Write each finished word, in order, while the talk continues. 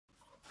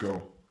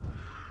Go.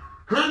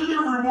 Hey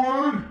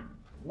everyone!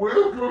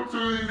 Welcome to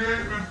the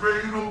Inanimate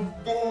Battle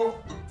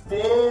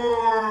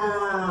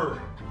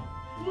 4!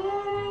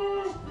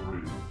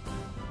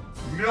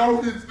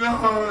 No, it's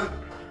not!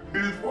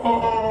 It's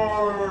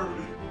 4!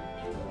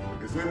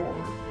 Is it 4?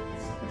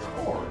 It's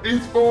 4.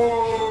 It's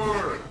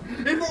 4!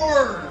 It's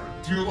 4!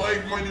 Do you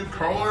like my new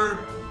color?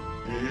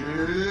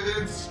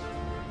 It's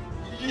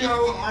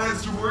yellow. Alright,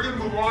 so we're gonna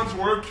move on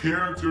to our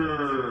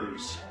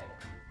characters.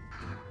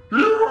 Here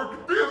are our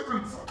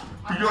contestants!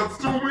 We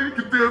got so many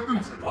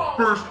contestants!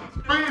 First,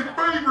 fan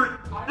favorite,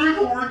 Big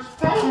Orange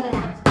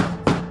Phone!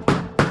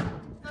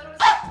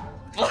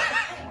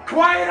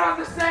 Quiet on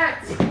the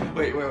set!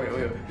 Wait,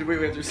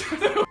 there's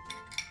something.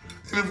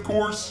 And of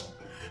course,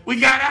 we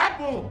got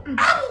Apple!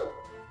 Apple!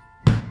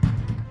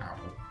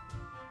 Apple.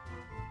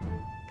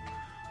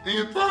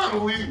 And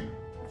finally,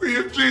 we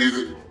have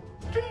Jason!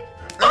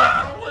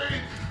 Ah,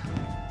 wait!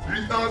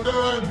 He's not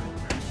done!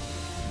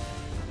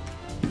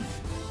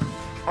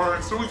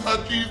 Alright, so we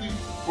got Cheesy,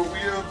 but we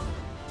have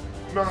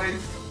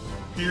Knife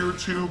here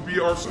to be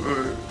our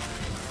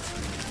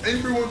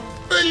everyone's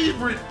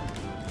favorite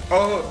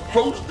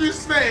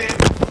hostess fan,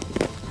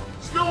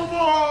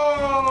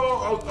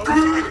 Snowball!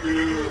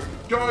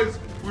 Guys,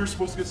 we were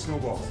supposed to get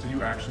snowballs. Did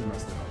you actually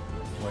mess that up?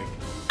 Like,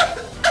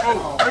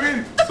 oh, I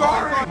mean,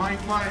 sorry!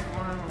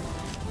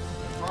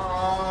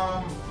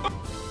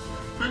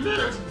 The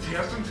next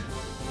contestant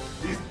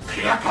is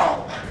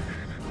Pickle!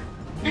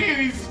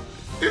 He's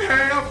in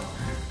half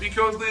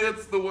because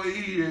that's the way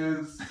he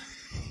is.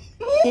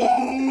 He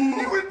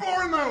was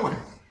born that way.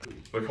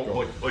 Like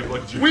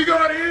we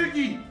got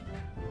Iggy!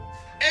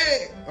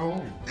 Egg!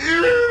 oh,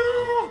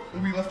 Ew!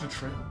 we left a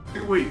trail. Hey,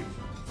 wait,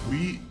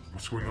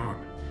 what's going on?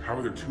 How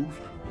are there two of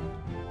them?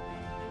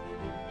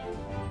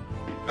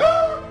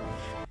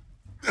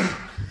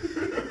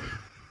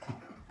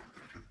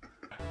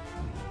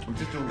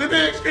 The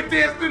next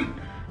contestant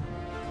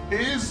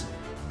is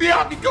the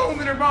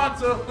Afikoman or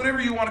Matza, whatever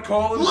you want to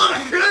call him. Look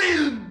at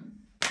him!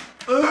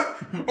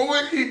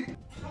 Oh wait!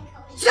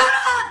 Shut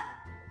up!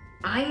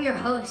 I'm your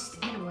host,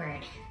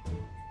 Edward.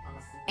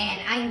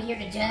 And I'm here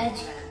to judge.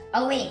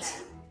 Oh wait.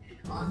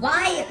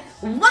 Why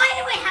do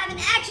I have an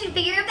action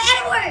figure of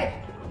Edward?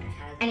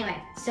 Anyway,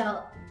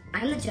 so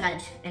I'm the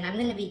judge, and I'm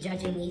gonna be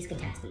judging these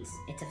contestants.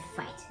 It's a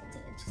fight.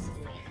 It's just a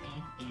fight,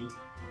 okay? And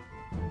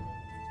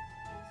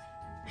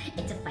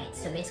it's a fight.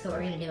 So basically what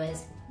we're gonna do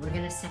is we're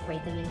gonna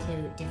separate them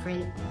into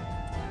different.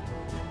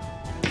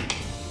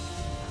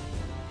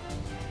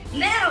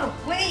 No!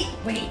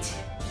 Wait!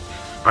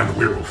 I'm a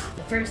werewolf.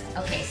 The first,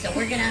 okay, so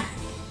we're gonna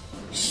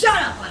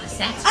shut up on the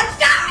set. I'm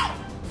sorry!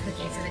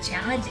 Okay, so the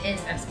challenge is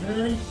a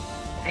spoon,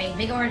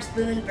 big orange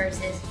spoon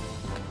versus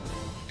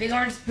big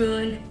orange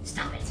spoon,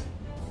 stop it.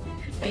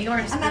 Big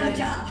orange spoon I'm out of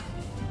job.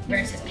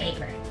 Versus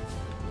paper.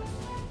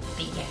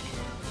 Begin.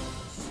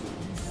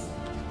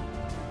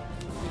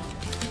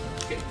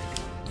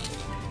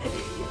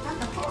 Not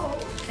the hole.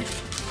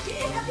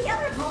 Not the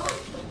other hole.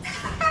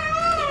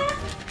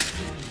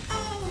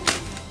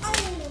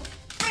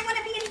 I want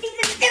to be in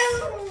season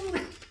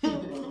 2.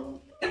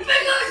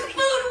 Big orange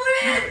spoon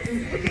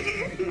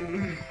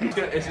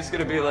wins! It's just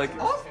gonna be like,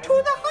 Off to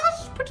the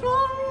hospital.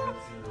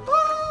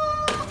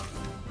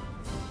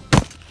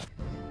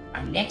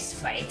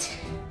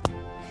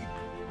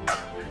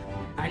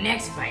 Our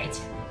next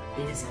fight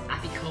is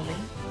Afikoman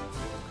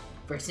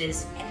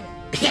versus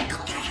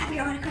Pickle. Can I have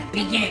your autograph?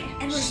 Begin.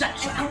 Edward, Shut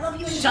I love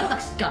you in the Shut the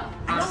book. fuck up.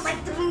 I don't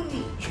like the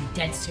movie. I'm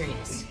dead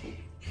serious.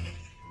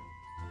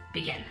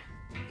 Begin.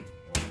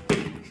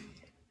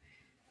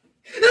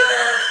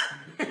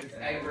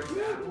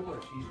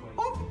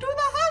 Off to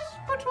the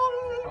hospital.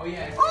 oh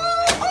yeah.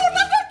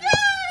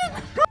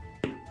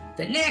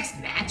 The next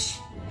match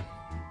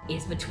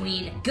is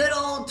between good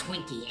old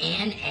Twinkie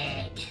and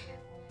Egg.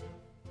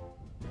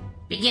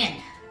 Begin.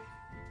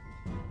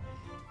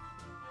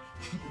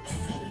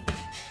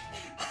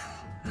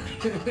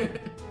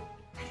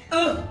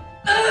 Oh,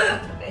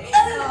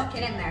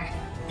 get in there.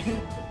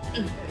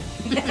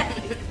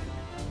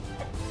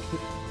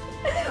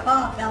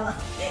 Oh, Bella.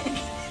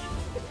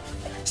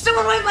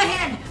 Someone wave my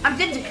hand!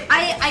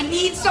 I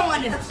need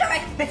someone! I'm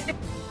sorry.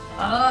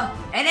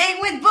 An Egg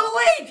with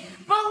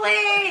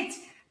bullet!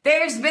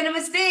 There's been a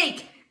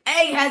mistake!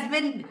 Egg has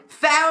been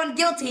found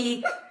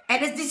guilty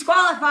and is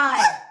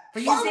disqualified for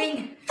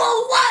using For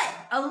what?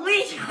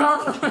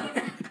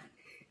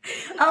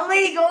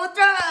 illegal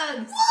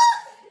drugs!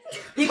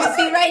 You can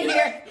see right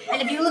here,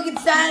 and if you look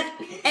inside,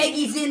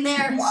 Eggy's in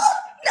there. No,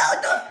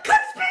 the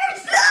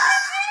conspiracy!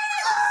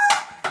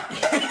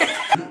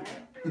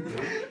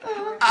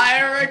 I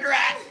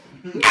regret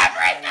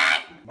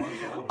everything!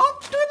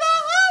 Up to the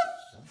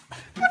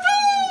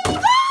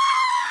house!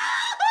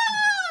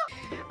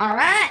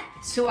 Alright,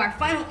 so our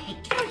final. Hey,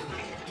 get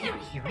out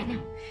of here right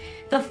now.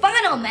 The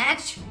final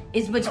match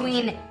is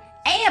between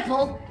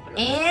Apple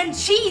and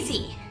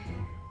Cheesy.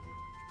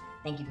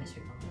 Thank you, Mr.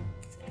 Ball.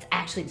 It's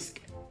actually this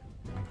good.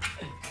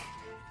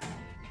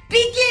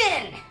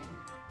 Begin!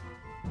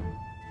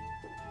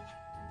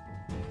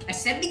 I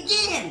said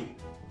begin!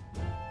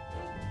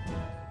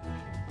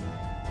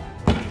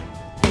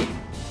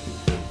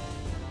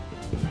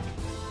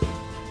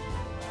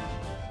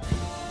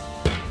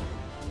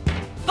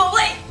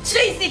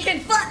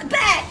 Adrian,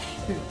 back!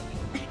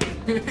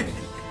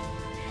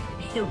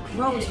 Ew,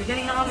 gross, you're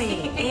getting on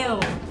me. Ew.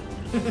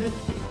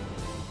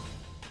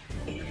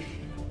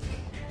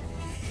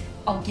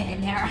 Oh, get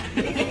in there.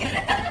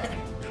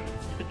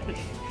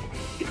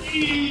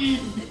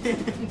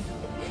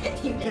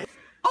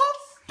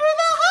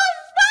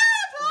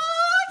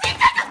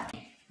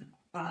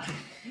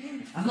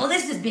 Well,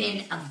 this has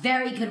been a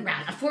very good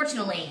round.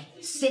 Unfortunately,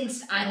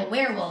 since I'm a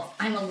werewolf,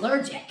 I'm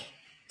allergic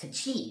to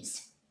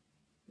cheese.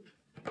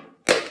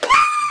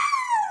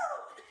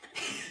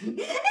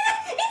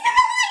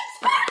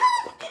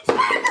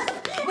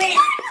 Wait,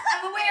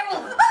 I'm a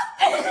werewolf.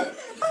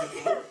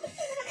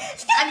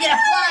 I'm gonna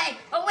fly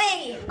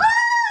away.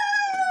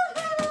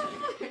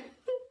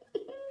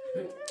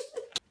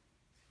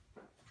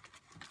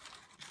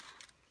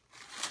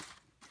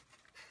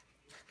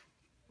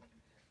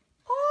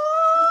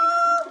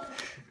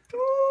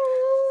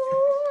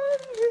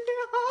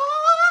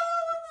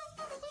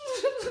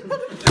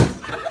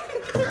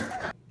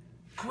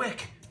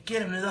 Quick,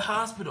 get him to the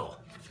hospital.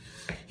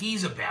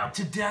 He's about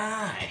to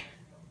die.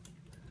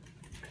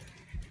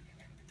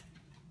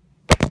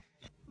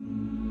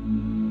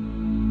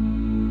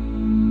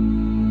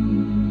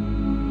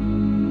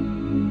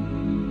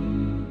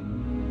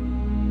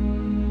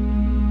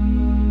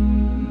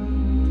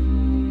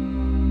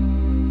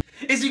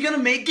 Is he gonna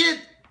make it?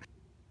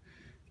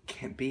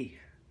 Can't be.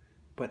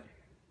 But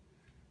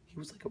he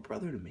was like a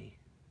brother to me.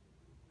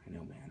 I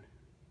know, man.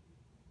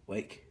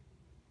 Like,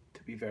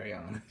 to be very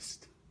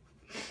honest,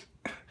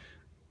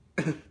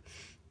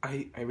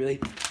 I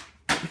really...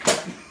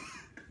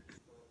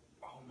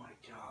 Oh my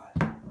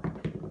God.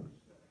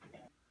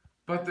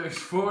 But there's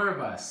 4 of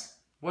us.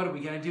 What are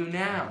we gonna do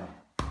now?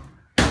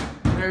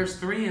 There's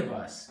 3 of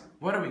us.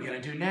 What are we gonna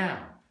do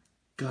now?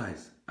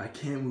 Guys, I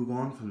can't move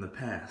on from the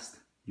past.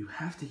 You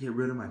have to get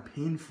rid of my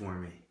pain for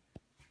me.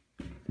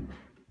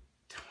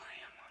 Don't worry,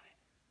 I'm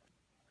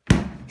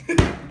on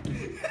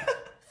it.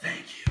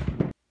 Thank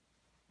you.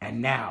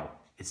 And now,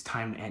 it's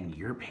time to end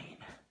your pain,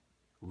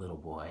 little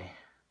boy.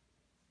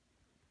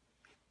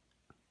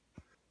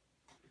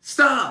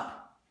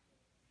 Stop!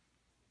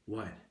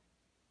 What?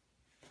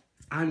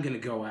 I'm gonna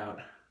go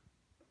out.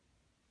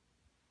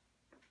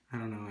 I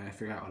don't know, I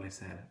forgot what I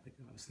said. Like,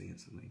 I was thinking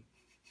something.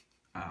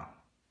 Oh.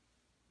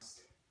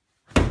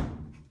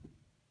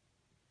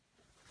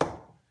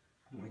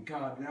 Oh my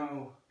God,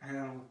 no.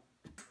 Ow.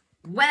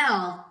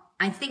 Well,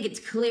 I think it's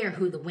clear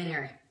who the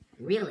winner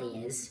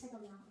really is.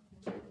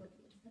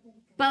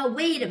 But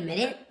wait a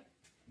minute.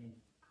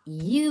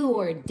 You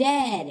are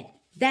dead.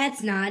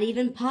 That's not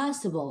even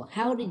possible.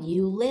 How did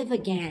you live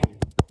again?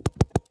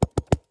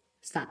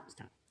 Stop.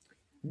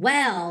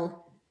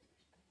 Well,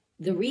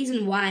 the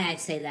reason why I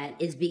say that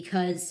is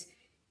because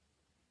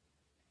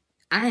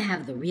I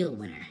have the real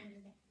winner.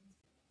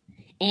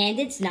 And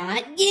it's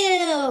not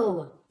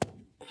you!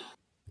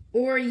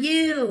 Or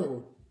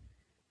you!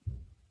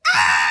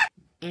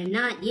 And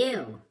not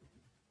you.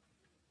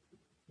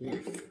 I'm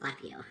gonna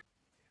slap you.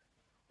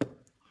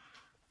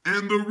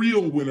 And the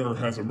real winner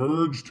has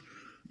emerged.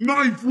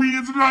 Knife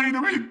wins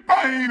Inanimate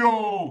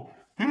Battle!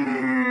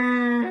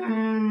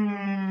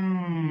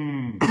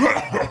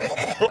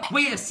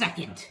 Wait a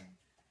second.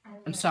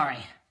 I'm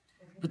sorry,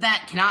 but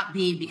that cannot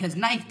be because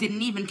Knife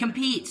didn't even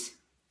compete.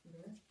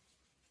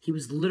 He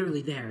was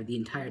literally there the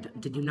entire time.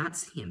 Did you not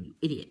see him, you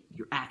idiot?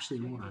 You're actually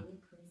a moron.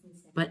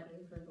 But,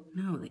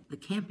 no,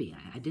 that can't be.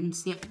 I didn't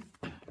see him.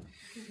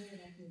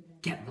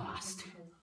 Get lost.